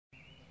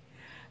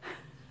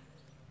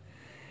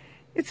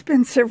It's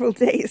been several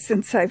days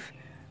since I've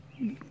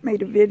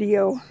made a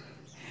video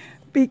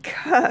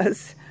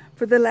because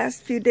for the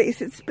last few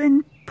days it's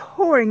been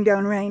pouring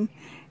down rain,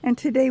 and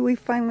today we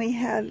finally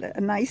had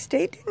a nice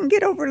day. It didn't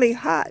get overly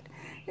hot.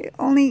 It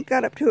only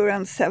got up to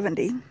around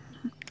 70.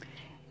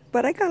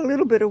 But I got a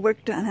little bit of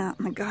work done out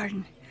in the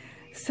garden.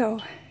 So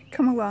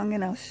come along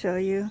and I'll show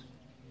you.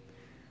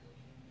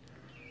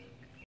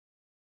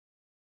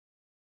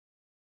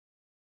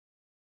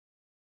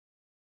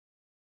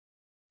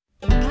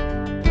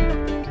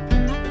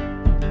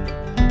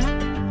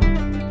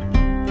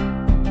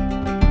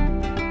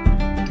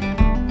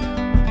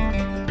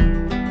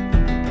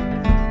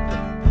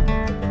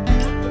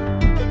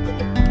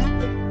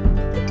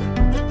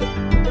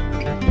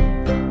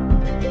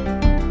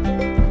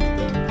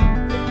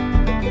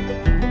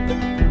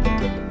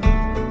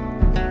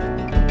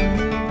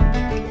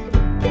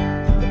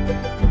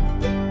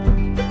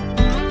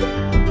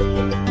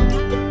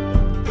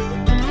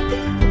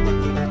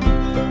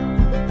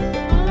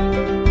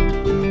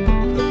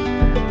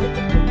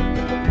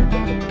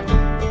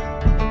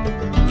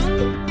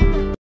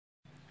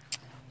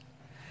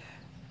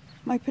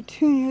 My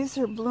petunias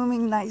are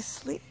blooming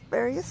nicely,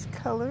 various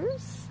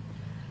colors.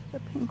 The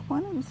pink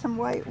one and some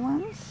white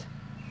ones.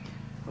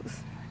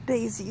 Those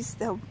daisies,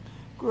 they'll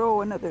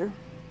grow another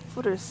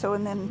foot or so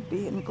and then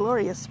be in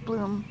glorious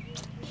bloom.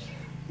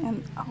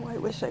 And oh, I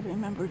wish I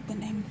remembered the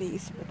name of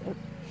these, but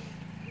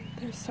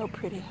they're so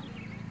pretty.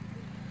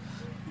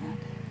 And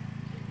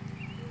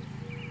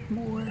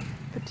more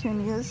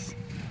petunias.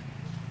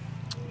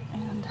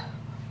 And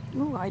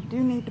oh, I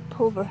do need to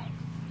pull the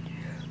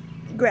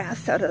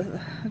grass out of the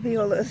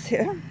violas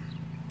here,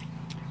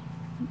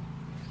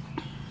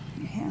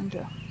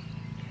 and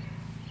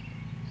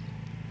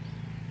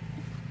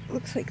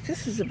looks like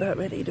this is about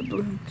ready to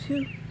bloom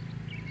too.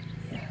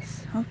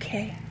 Yes,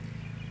 okay.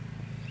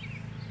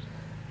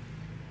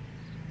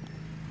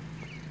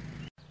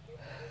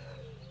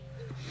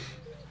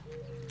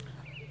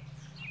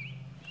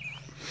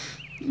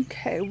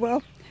 Okay,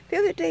 well, the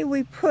other day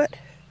we put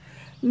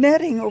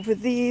netting over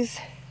these,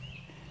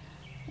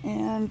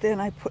 and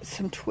then I put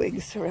some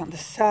twigs around the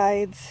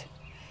sides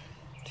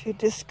to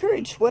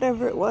discourage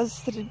whatever it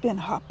was that had been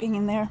hopping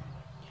in there.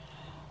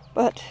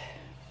 But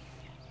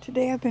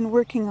today I've been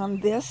working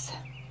on this.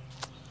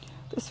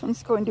 This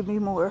one's going to be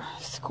more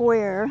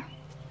square.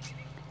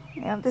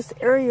 And this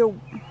area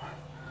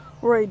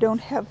where I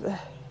don't have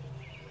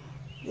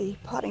the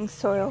potting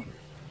soil,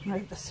 or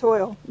the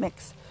soil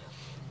mix,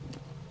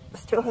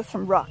 still has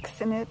some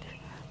rocks in it.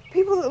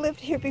 People that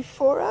lived here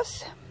before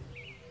us,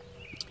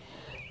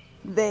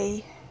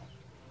 they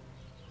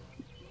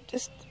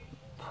just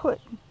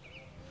put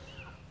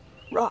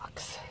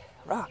rocks.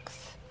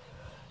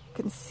 You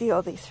can see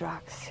all these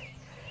rocks.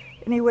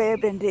 Anyway,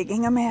 I've been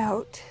digging them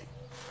out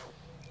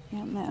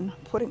and then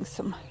putting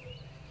some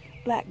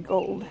black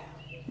gold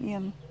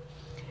in.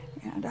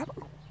 And I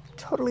haven't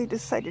totally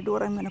decided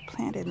what I'm going to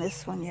plant in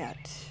this one yet.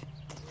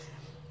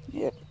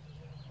 It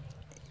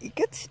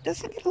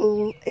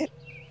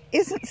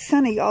isn't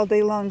sunny all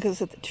day long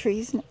because of the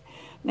trees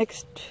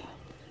next.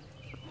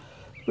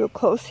 Real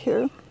close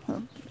here.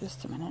 Oh,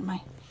 just a minute,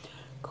 my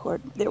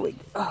cord. There we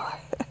go.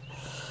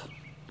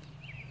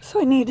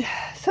 So I need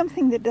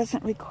something that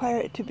doesn't require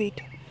it to be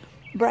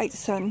bright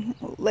sun.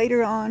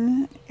 Later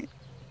on,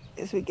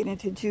 as we get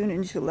into June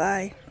and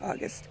July,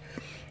 August,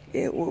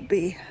 it will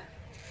be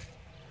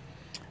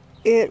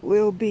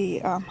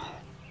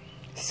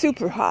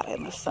super hot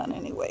in the sun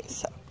anyway.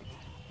 So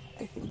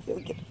I think they'll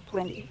get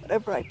plenty.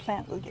 Whatever I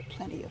plant will get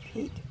plenty of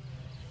heat.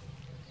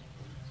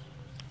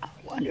 I'll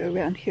wander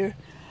around here.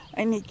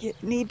 I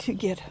need to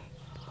get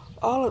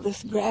all of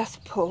this grass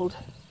pulled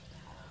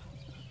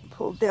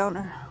down,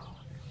 or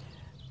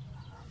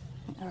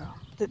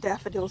the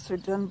daffodils are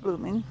done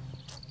blooming.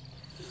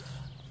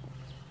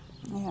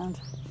 And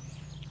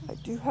I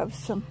do have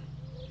some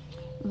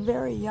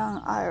very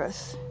young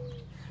iris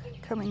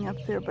coming up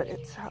there, but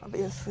it's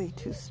obviously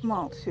too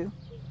small to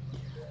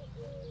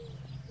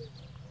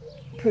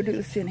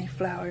produce any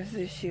flowers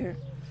this year.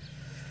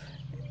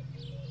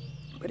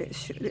 But it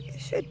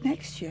should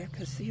next year,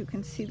 because you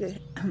can see the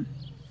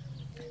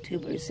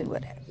tubers and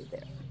what have you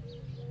there.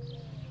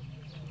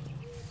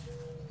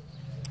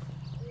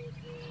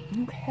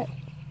 Okay,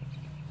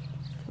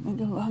 coming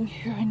along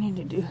here, I need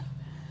to do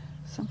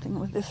something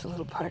with this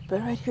little part.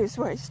 But right here's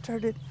where I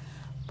started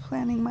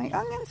planting. My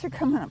onions are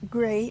coming up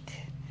great.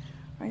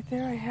 Right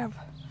there I have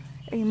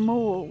a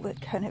mole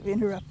that kind of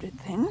interrupted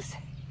things.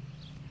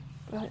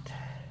 But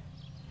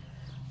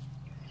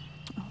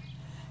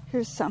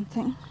here's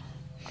something.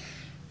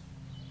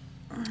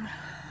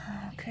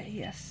 Okay,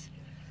 yes.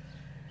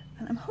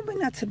 And I'm hoping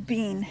that's a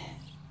bean.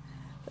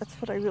 That's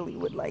what I really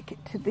would like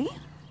it to be,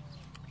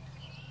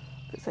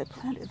 because I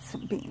planted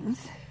some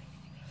beans.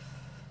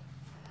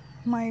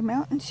 My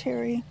mountain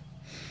cherry,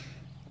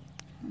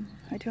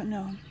 I don't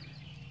know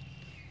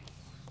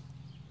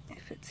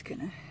if it's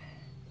gonna,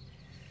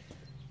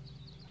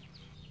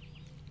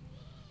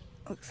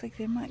 looks like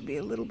there might be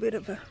a little bit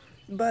of a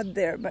bud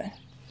there, but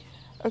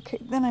okay,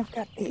 then I've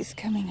got these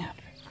coming up.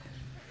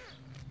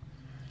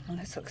 And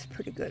this looks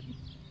pretty good.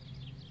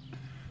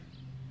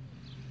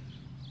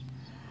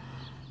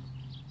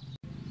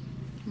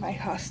 My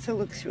hosta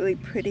looks really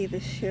pretty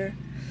this year.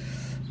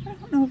 I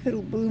don't know if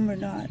it'll bloom or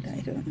not.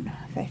 I don't know.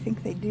 I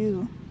think they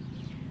do.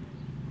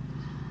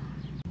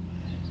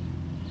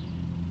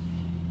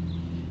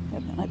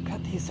 And then I've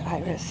got these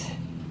iris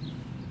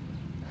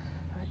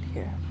right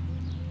here.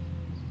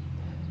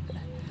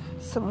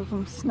 Some of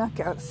them snuck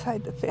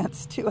outside the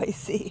fence too, I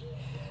see.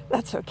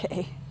 That's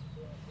okay.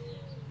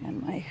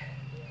 And my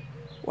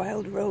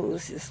wild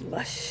rose is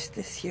lush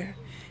this year.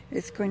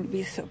 It's going to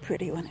be so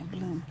pretty when it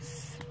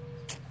blooms.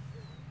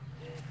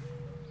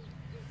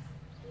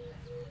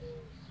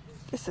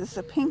 This is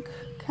a pink,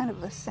 kind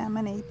of a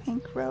salmon-y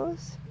pink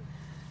rose.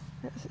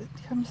 As it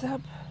comes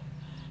up,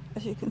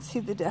 as you can see,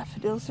 the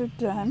daffodils are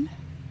done.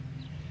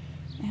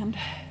 And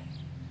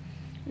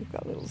we've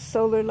got little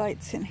solar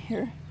lights in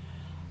here.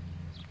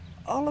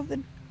 All of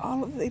the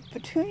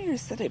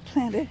petunias that I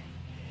planted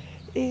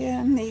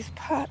in these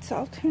pots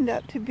all turned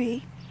out to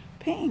be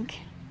pink.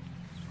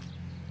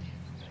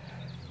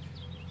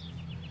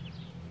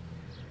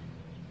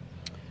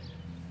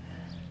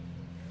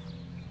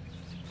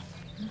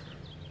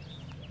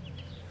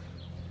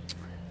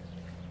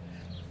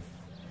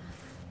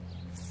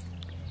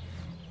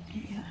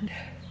 And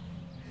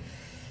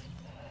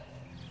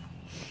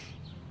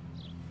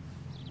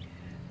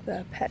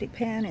the patty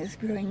pan is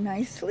growing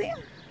nicely.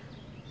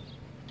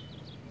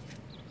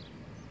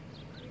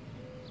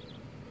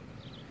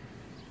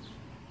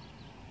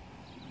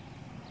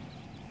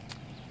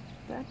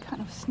 That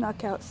kind of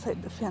snuck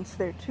outside the fence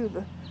there too.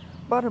 The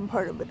bottom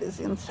part of it is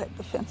inside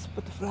the fence,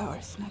 but the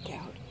flowers snuck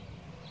out.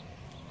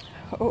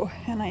 Oh,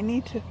 and I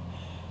need to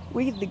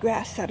weed the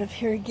grass out of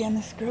here again.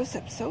 This grows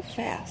up so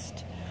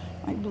fast.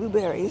 My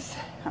blueberries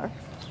are,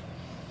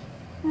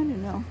 I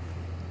don't know,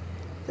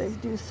 they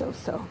do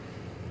so-so.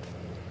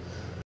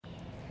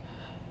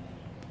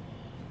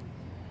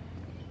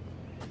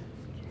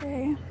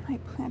 Okay, I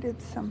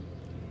planted some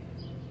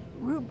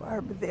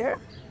rhubarb there.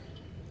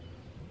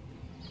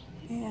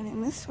 And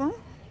in this one,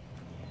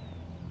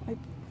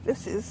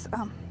 this is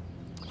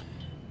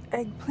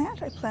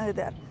eggplant. I planted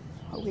that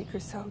a week or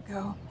so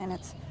ago, and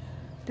it's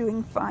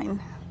doing fine.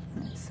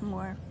 And some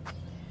more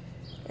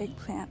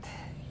eggplant.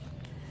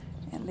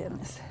 And then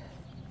this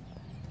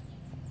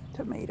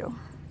tomato.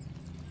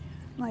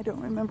 I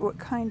don't remember what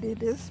kind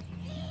it is.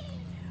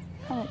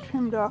 Kind of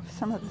trimmed off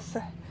some of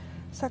the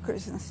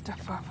suckers and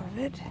stuff off of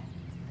it.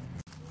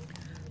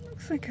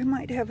 Looks like I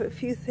might have a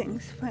few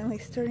things finally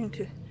starting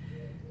to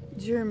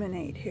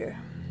germinate here.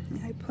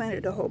 I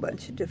planted a whole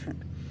bunch of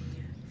different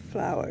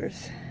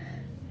flowers,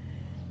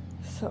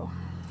 so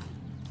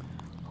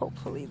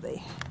hopefully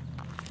they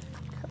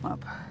come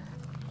up.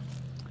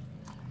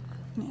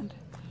 And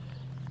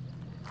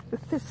the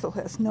thistle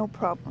has no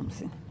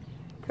problems in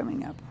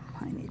coming up.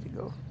 I need to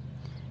go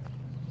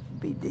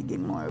be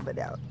digging more of it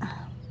out.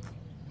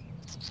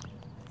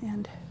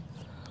 And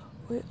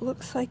it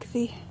looks like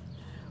the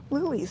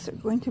lilies are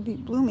going to be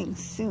blooming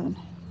soon.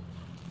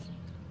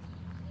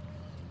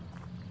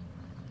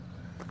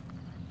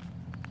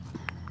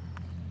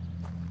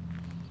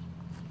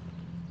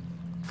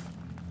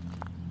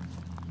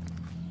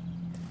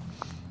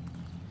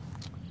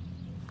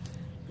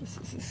 This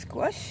is a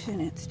squash,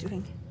 and it's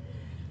doing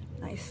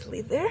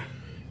nicely there.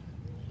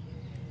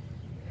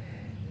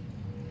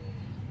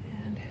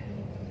 And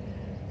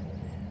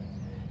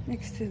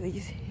next to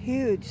these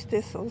huge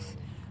thistles,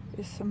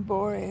 there's some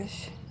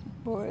borage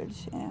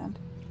and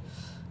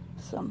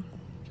some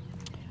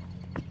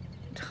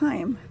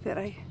thyme that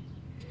I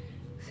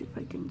see if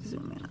I can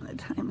zoom in on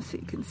the thyme so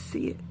you can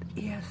see it.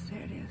 Yes,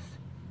 there it is.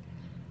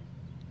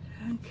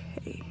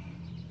 Okay.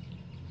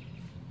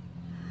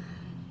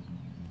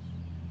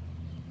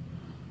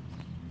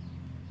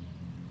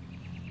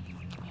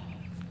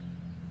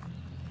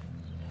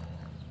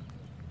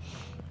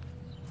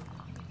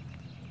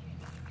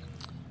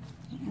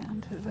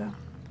 And the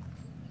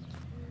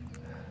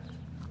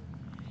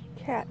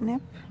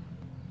catnip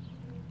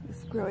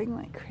is growing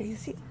like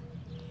crazy.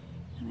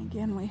 And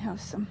again, we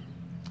have some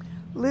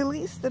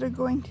lilies that are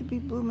going to be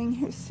blooming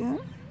here soon.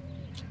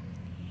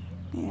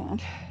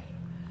 And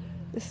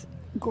this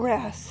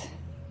grass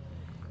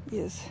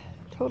is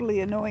totally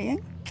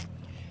annoying.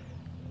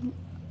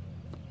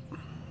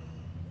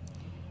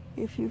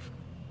 If you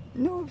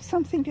know of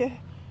something to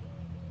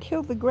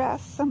kill the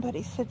grass,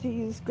 somebody said to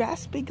use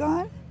Grass Be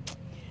Gone.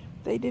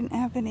 They didn't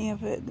have any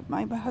of it.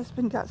 My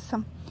husband got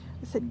some,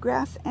 I said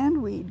grass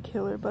and weed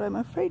killer, but I'm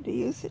afraid to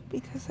use it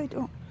because I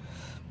don't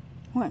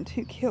want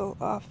to kill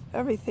off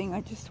everything.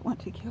 I just want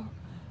to kill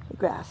the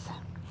grass.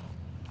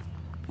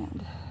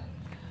 And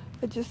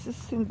I just as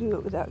soon do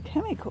it without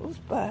chemicals,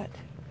 but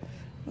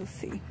we'll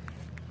see.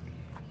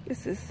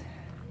 This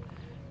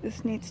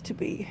needs to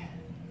be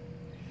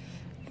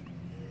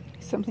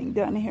something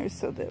done here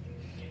so that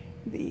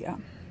the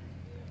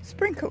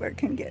sprinkler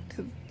can get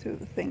to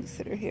the things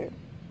that are here.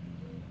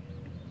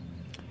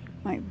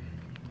 My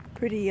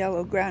pretty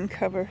yellow ground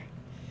cover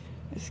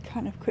is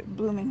kind of quit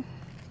blooming,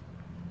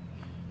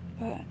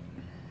 but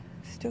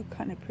still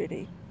kind of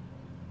pretty.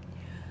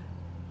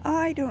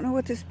 I don't know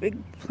what this big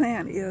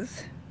plant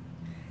is.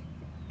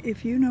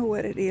 If you know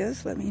what it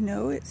is, let me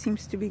know. It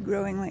seems to be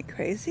growing like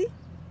crazy.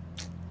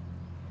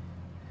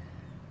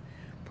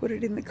 Put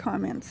it in the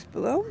comments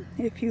below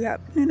if you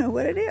happen to know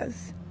what it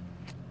is.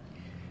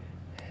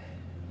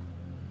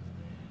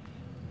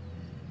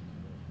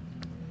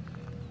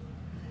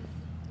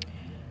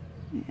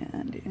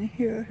 And in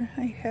here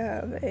I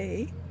have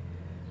and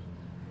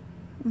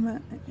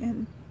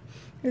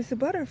there's a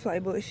butterfly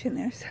bush in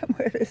there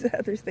somewhere. There's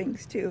other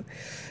things too.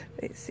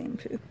 They seem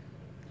to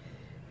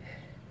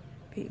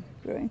be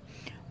growing.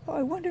 Oh,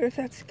 I wonder if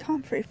that's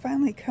comfrey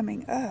finally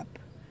coming up.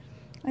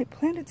 I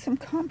planted some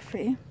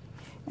comfrey,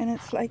 and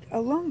it's like a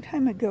long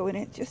time ago, and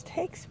it just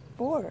takes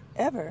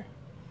forever.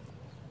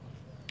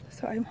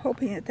 So I'm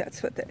hoping that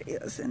that's what that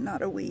is, and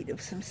not a weed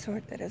of some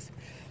sort that has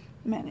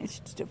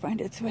managed to find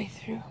its way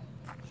through.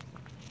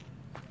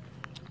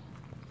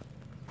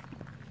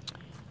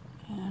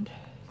 And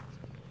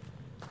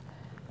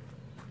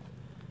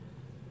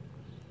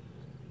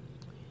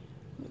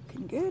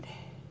looking good.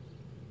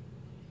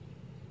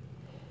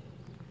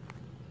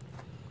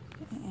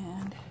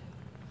 And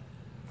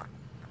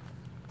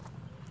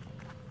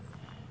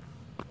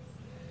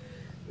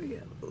we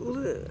got,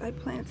 I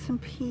planted some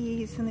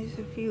peas, and there's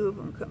a few of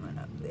them coming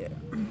up there.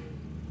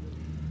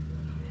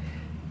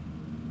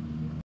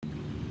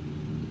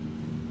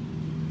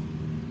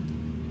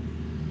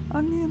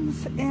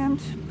 Onions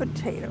and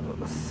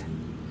potatoes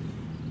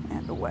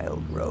and a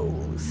wild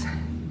rose.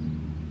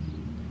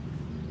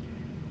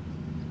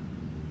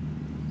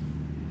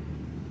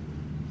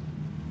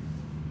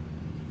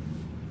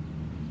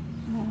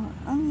 More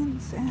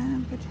onions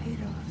and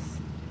potatoes.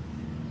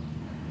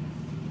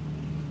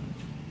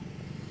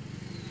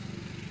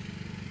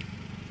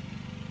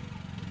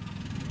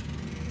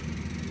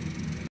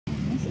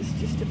 This is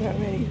just about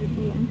ready to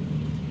bloom.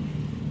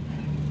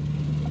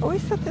 I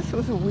always thought this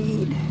was a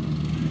weed,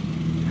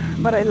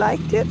 but I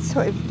liked it, so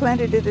I've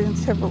planted it in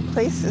several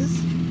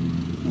places.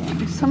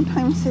 And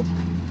sometimes it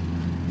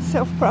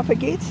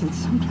self-propagates and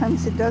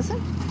sometimes it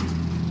doesn't.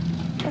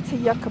 That's a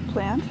yucca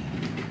plant.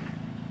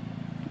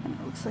 And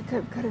it looks like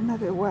I've got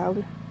another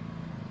wild,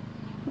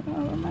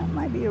 well, that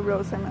might be a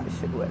rose, I'm not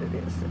sure what it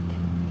is that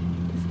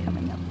is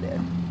coming up there.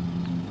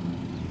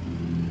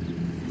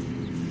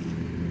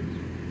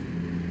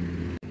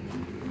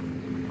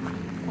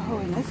 Oh,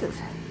 and this is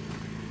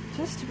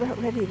just about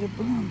ready to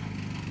bloom.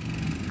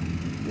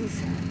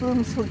 These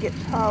blooms will get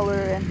taller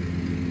and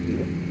be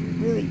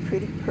really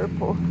pretty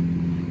purple.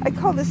 I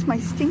call this my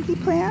stinky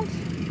plant,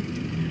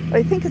 but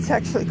I think it's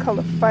actually called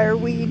a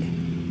fireweed.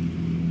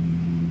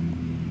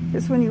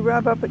 Because when you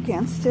rub up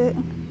against it,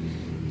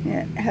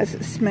 it has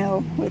a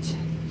smell, which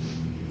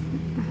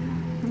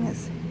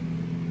is,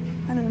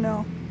 I don't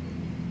know,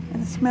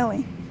 and it's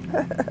smelly.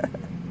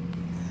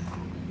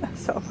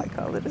 So I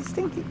call it a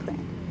stinky plant.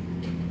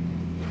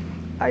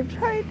 I've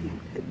tried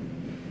to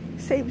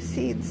save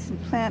seeds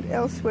and plant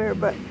elsewhere,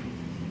 but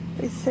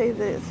they say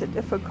that it's a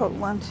difficult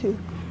one to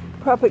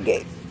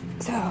propagate.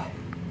 So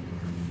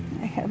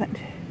I haven't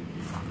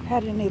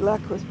had any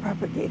luck with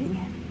propagating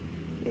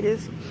it. It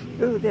is,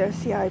 oh, there,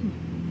 see, I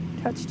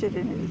touched it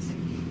and it is,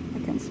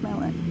 I can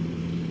smell it.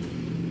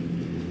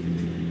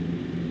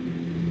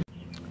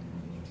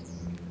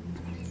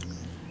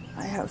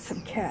 I have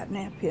some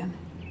catnip in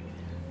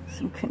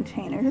some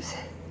containers,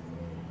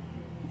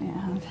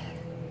 and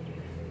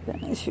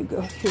then as you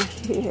go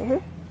through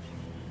here,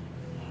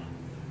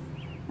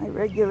 my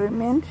regular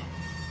mint,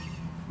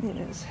 it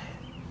is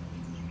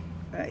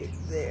right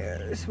there.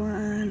 There's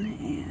one,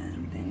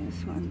 and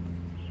there's one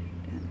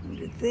down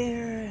under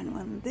there, and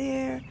one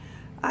there.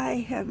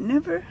 I have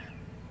never,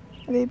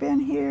 they've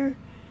been here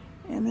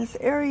in this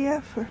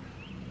area for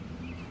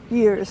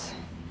years,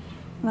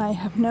 and I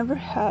have never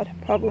had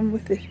a problem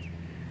with it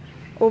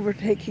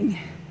overtaking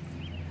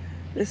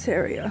this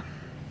area.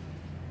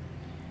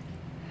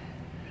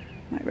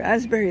 My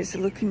raspberries are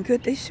looking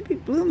good. They should be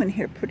blooming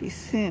here pretty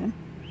soon.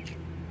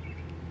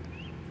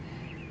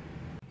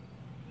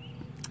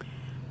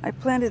 I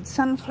planted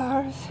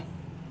sunflowers,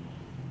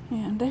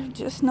 and they're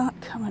just not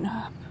coming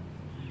up.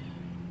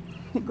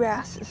 The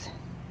grass is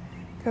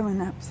coming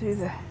up through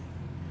there.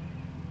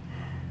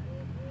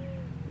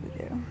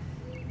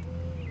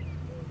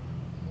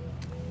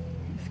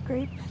 This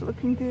grape's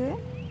looking good.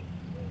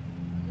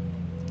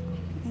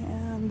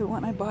 And the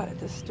one I bought at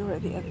the store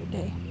the other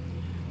day,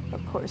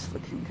 of course,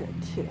 looking good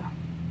too.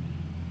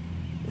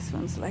 This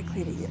one's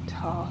likely to get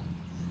tall.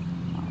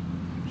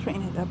 I'll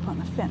train it up on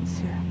the fence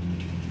here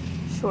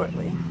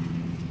shortly.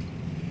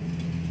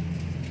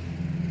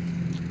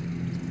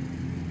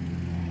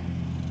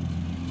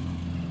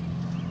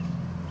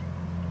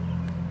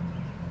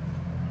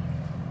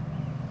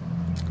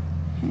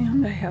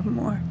 And I have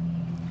more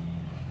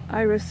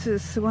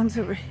irises. The ones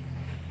over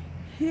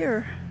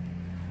here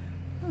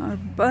are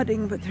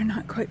budding, but they're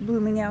not quite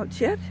blooming out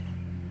yet.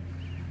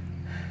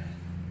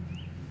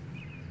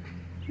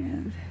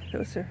 And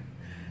those are,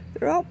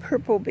 they're all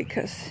purple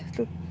because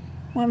the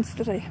ones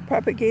that I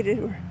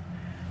propagated were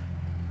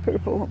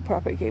purple.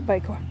 Propagate, by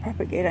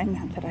propagate I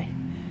meant that I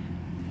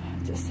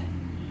just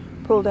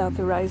pulled out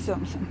the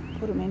rhizomes and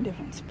put them in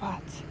different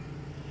spots.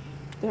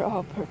 They're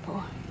all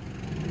purple.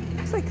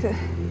 Looks like the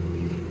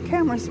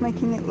camera's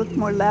making it look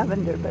more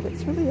lavender, but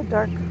it's really a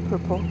dark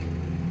purple.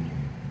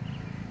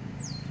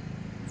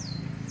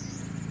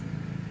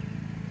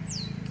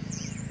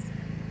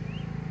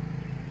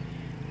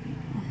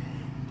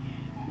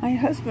 My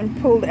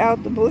husband pulled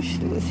out the bush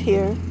that was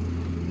here.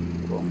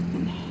 Well,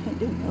 he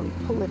didn't really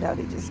pull it out,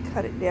 he just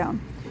cut it down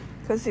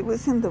because it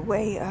was in the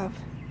way of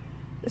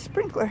the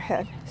sprinkler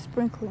head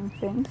sprinkling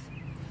things.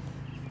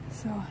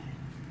 So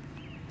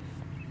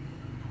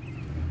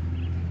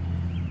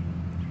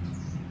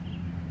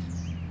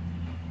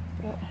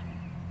but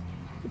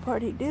the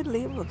part he did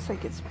leave looks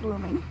like it's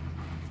blooming.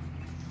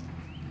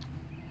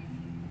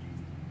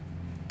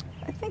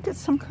 I think it's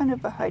some kind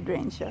of a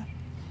hydrangea.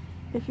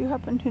 If you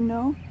happen to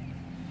know,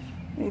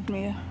 leave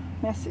me a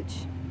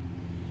message.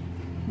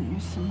 And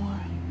here's some more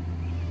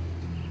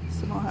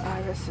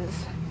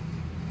irises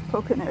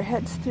poking their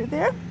heads through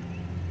there.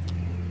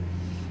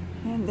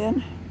 And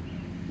then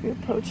we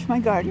approach my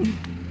garden,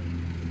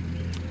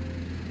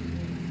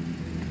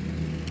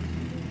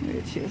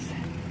 which is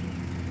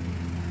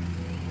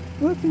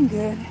looking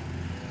good.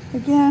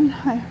 Again,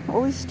 I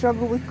always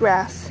struggle with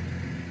grass.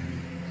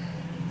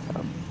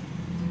 So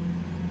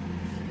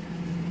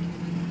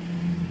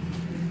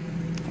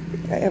I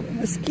think I have a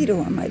mosquito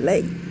on my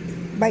leg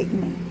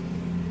biting me.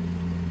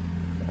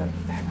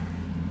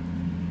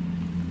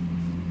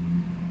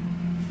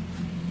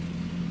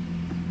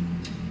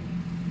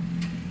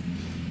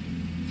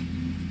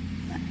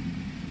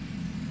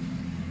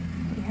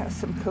 We have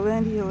some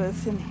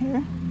calendulas in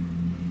here.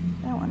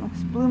 That one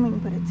looks blooming,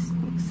 but it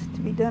looks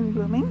to be done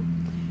blooming.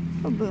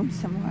 It'll bloom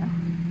some more.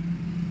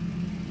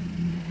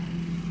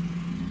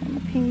 And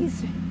the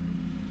peas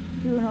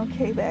doing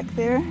okay back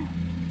there. And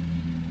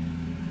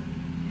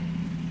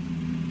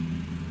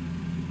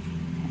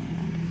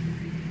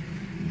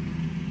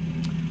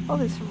all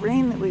this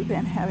rain that we've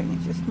been having,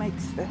 it just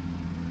makes the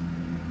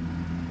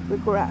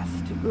grass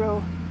to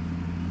grow.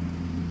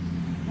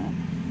 And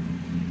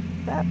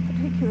that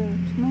particular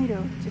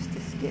tomato just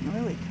is getting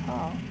really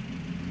tall.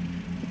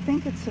 I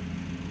think it's a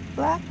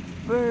black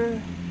versage.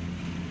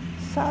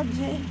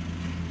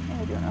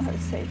 I don't know how to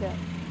say that.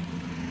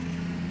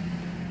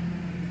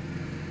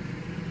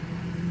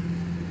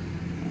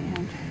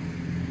 And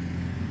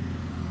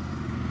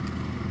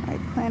I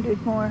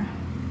planted more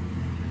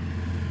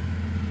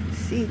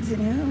seeds in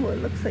here. Well,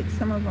 it looks like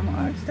some of them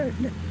are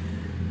starting to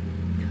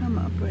come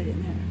up right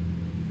in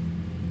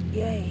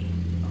there. Yay.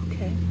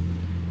 Okay.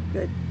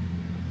 Good.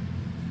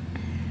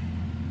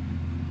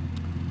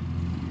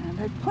 And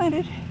I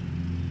planted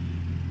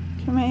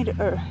tomato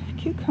or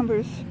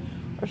cucumbers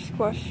or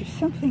squash or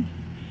something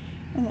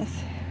in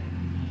this.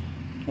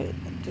 It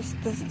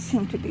just doesn't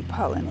seem to be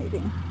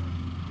pollinating.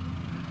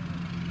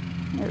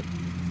 Or,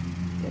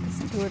 that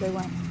isn't the word I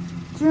want.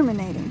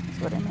 Germinating is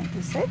what I meant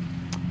to say.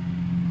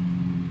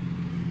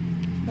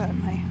 But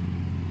my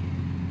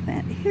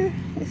plant here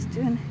is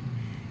getting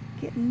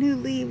new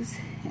leaves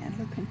and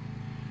looking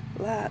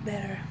a lot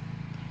better.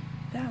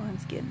 That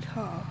one's getting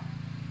tall.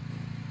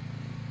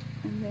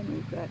 And then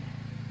we've got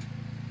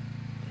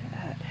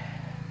that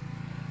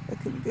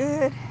looking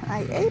good.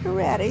 I ate a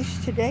radish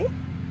today.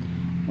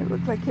 It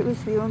looked like it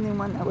was the only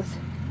one that was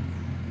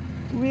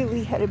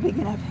really had a big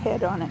enough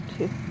head on it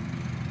to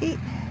eat.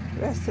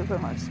 The rest of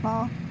them are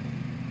small.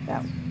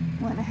 That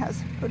one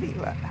has pretty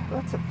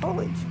lots of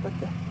foliage, but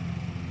the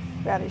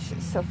radish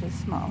itself is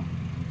small.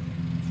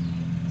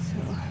 So,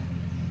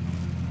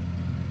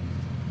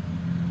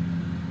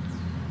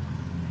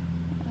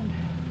 and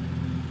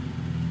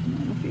I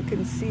don't know if you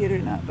can see it or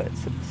not, but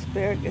some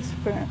asparagus.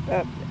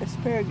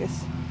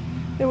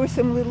 There were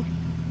some little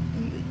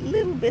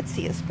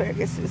bitsy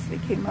asparaguses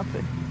that came up,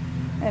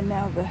 and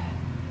now the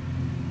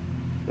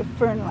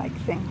fern-like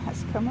thing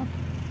has come up.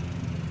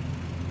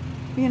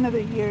 Be another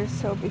year or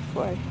so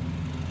before I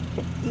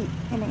can eat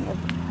any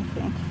of them, I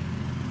think.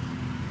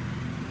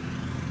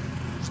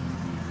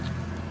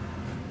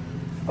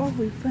 Oh,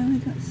 we finally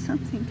got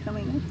something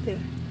coming up there.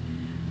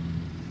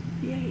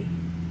 Yay.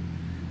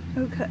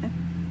 Okay.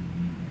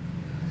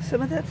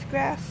 Some of that's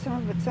grass, some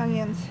of it's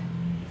onions.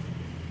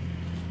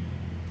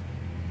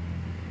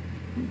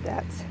 And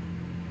that's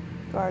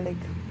garlic,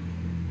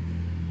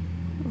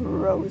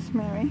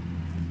 rosemary,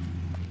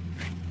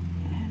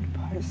 and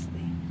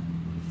parsley.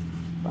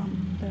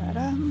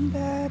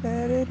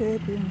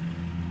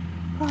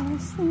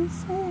 Parsley,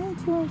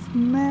 sage,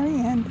 rosemary,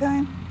 and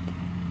thyme.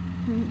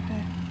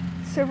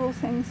 Several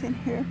things in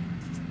here.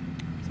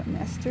 Some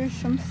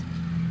nasturtiums.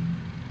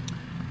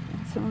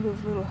 And some of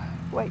those little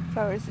white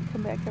flowers that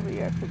come back every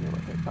year. I forget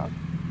what they're called.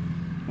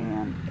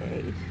 And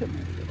a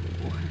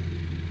tomato.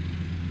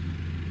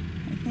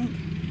 I think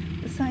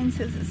the sign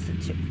says it's a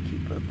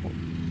chickpea purple.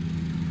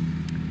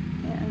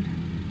 And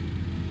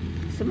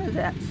some of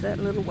that's that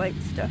little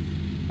white stuff.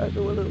 Or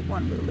the little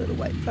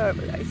white flower.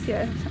 But I see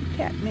I have some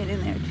catmint in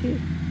there too.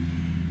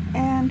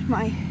 And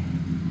my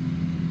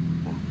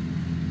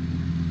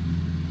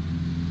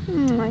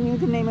I knew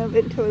the name of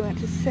it until I went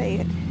to say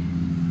it.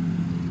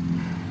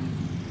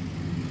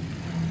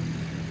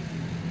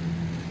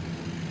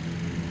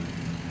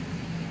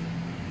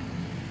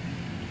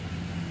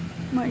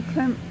 My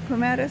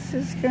clematis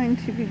is going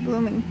to be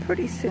blooming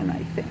pretty soon,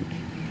 I think.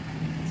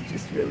 It's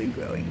just really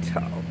growing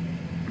tall.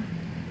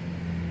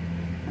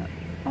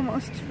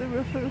 Almost to the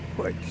roof of the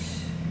porch.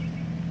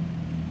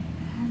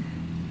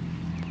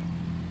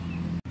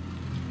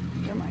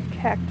 These are my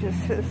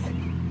cactuses.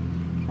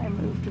 I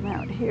moved them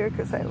out here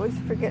because I always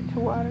forget to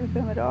water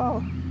them at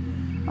all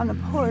on the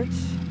porch.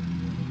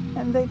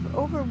 And they've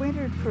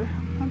overwintered for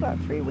about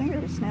 3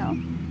 winters now.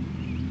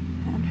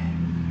 And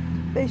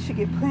they should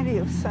get plenty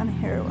of sun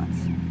here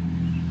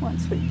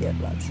once we get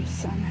lots of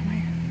sun.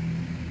 My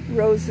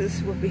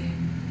roses will be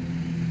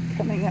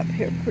coming up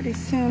here pretty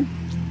soon.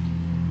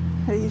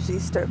 They usually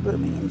start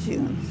blooming in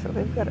June, so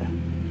they've got a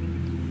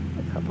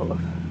couple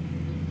of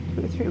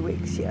 2 or 3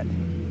 weeks yet.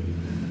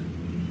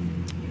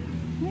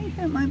 I think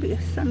that might be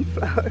a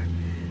sunflower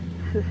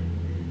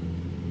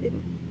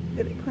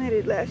that I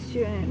planted last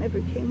year and it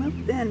never came up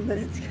then, but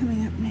it's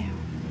coming up now.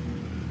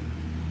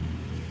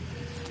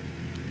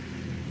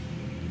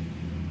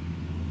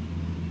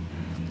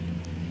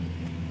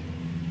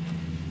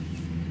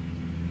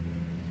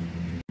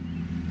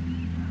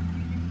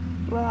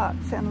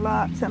 Lots and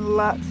lots and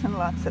lots and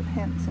lots of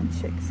hens and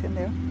chicks in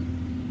there.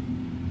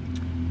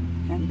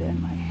 And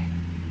then my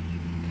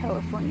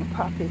California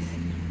poppies.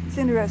 It's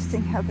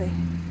interesting how they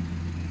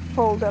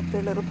fold up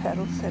their little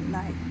petals at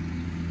night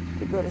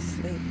to go to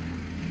sleep.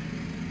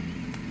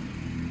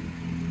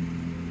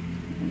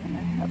 And then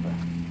I have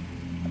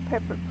a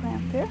pepper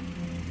plant there.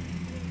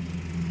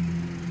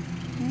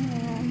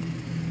 And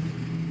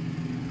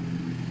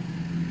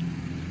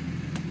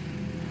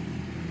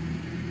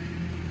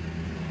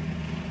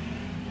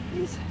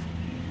these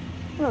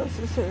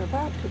roses are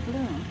about to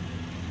bloom.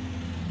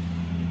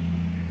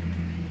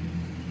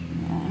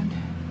 And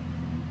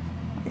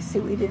I see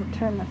we didn't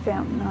turn the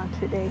fountain on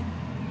today.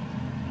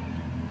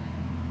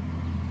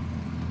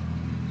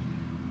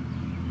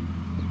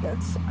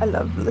 I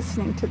love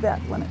listening to that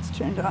when it's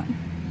turned on.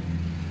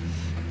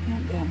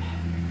 And then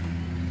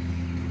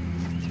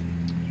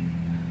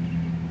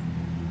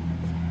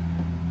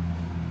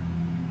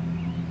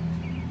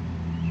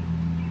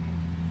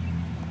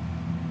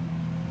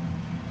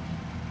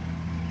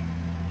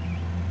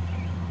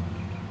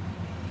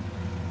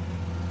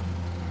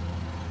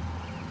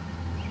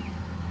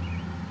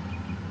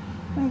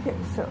okay,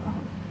 so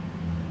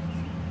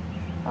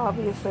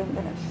obviously I'm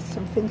going to have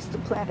some things to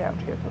plant out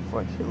here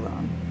before too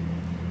long.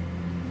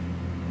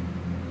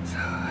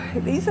 So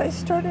these I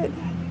started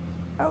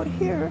out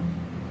here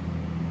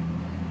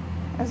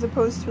as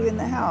opposed to in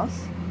the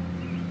house.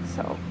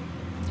 So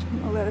I'm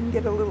going to let them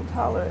get a little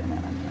taller and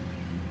then I'm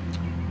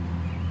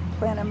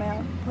going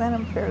to plant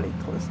them fairly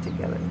close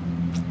together.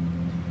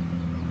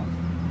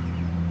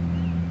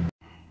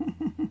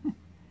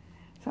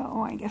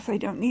 So I guess I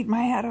don't need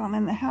my hat on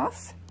in the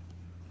house.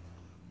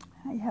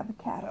 I have a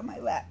cat on my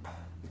lap.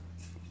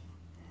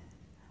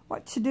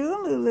 What you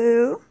doing,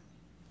 Lulu?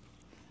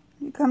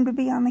 You come to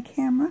be on the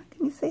camera?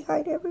 Can you say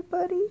hi to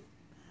everybody?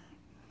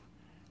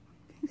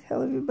 Can you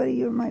tell everybody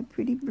you're my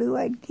pretty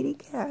blue-eyed kitty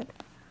cat?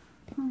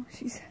 Oh,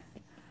 she's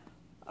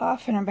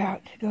off and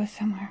about to go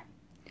somewhere.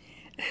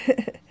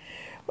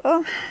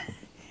 Well,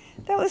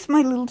 that was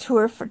my little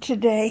tour for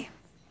today.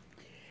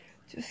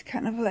 Just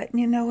kind of letting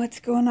you know what's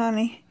going on.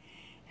 I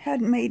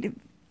hadn't made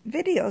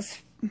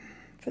videos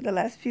for the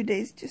last few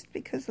days just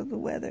because of the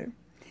weather.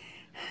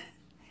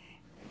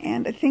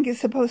 And I think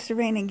it's supposed to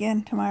rain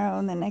again tomorrow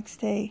and the next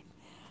day.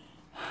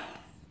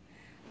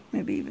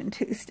 Maybe even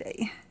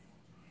Tuesday.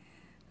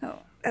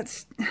 No,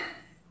 that's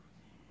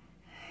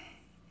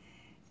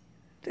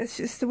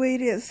just the way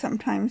it is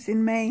sometimes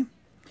in May.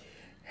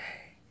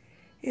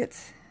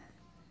 It's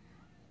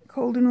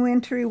cold and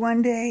wintry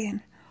one day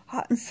and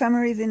hot and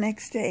summery the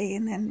next day,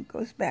 and then it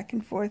goes back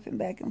and forth and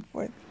back and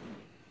forth.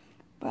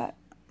 But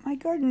my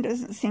garden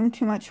doesn't seem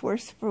too much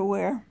worse for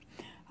wear.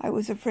 I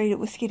was afraid it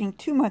was getting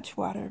too much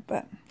water,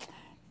 but it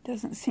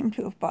doesn't seem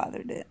to have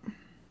bothered it.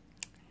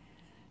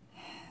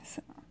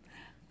 So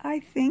I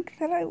think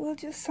that I will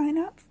just sign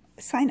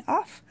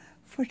off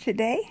for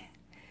today.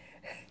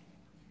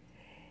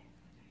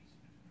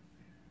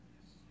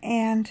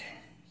 And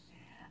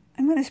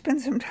I'm going to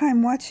spend some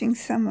time watching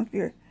some of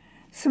your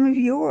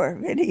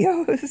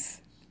videos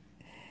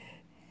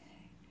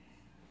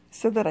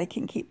so that I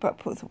can keep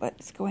up with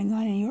what's going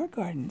on in your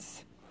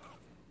gardens.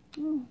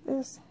 Oh,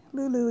 there's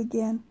Lulu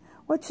again.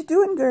 What you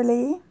doing,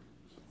 girlie?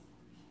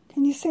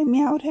 Can you say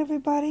meow to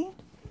everybody?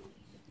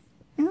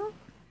 No?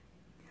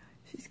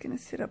 She's going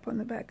to sit up on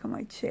the back of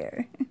my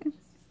chair.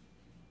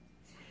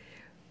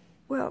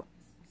 Well,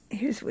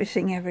 here's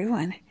wishing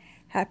everyone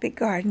happy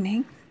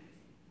gardening.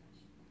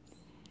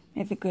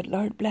 May the good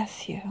Lord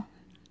bless you.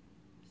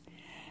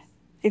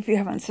 If you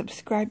haven't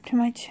subscribed to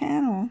my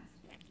channel,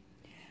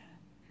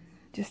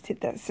 just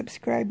hit that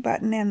subscribe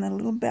button and the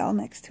little bell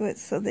next to it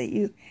so that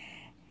you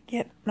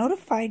get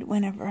notified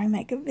whenever I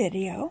make a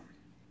video.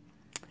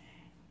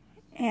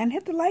 And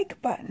hit the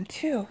like button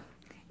too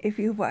if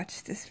you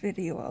watched this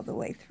video all the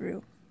way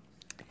through.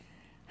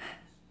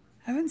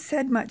 I haven't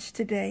said much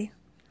today,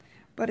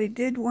 but I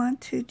did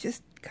want to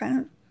just kind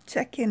of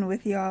check in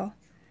with y'all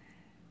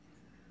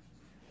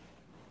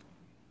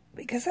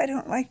because I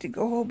don't like to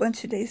go a whole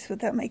bunch of days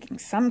without making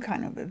some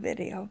kind of a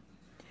video.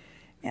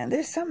 And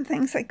there's some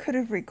things I could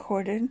have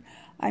recorded.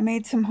 I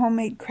made some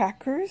homemade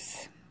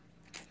crackers,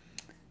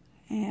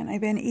 and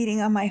I've been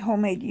eating on my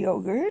homemade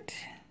yogurt.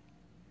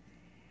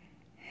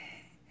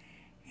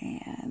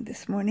 And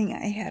this morning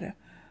I had a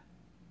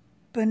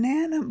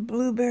banana,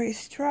 blueberry,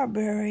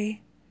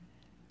 strawberry,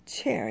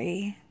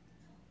 cherry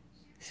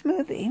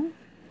smoothie.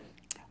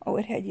 Oh,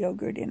 it had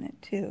yogurt in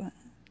it too.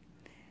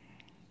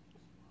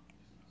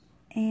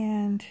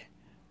 And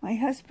my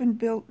husband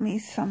built me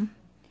some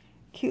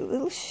cute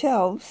little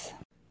shelves.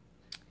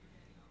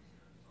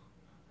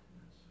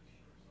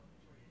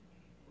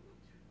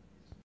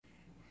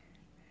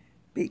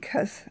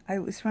 Because I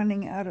was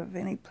running out of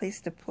any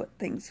place to put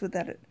things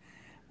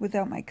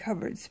without my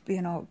cupboards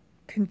being all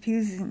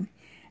confusing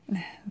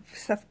and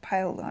stuff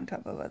piled on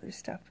top of other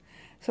stuff.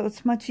 So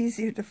it's much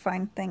easier to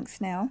find things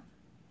now.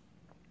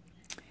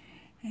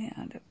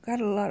 And I've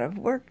got a lot of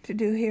work to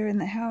do here in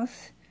the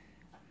house,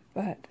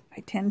 but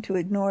I tend to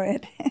ignore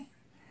it.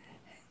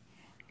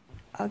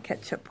 I'll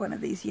catch up one of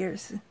these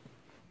years.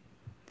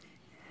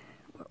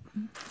 Well,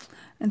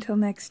 until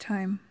next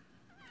time,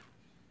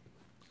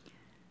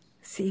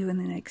 see you in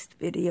the next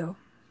video.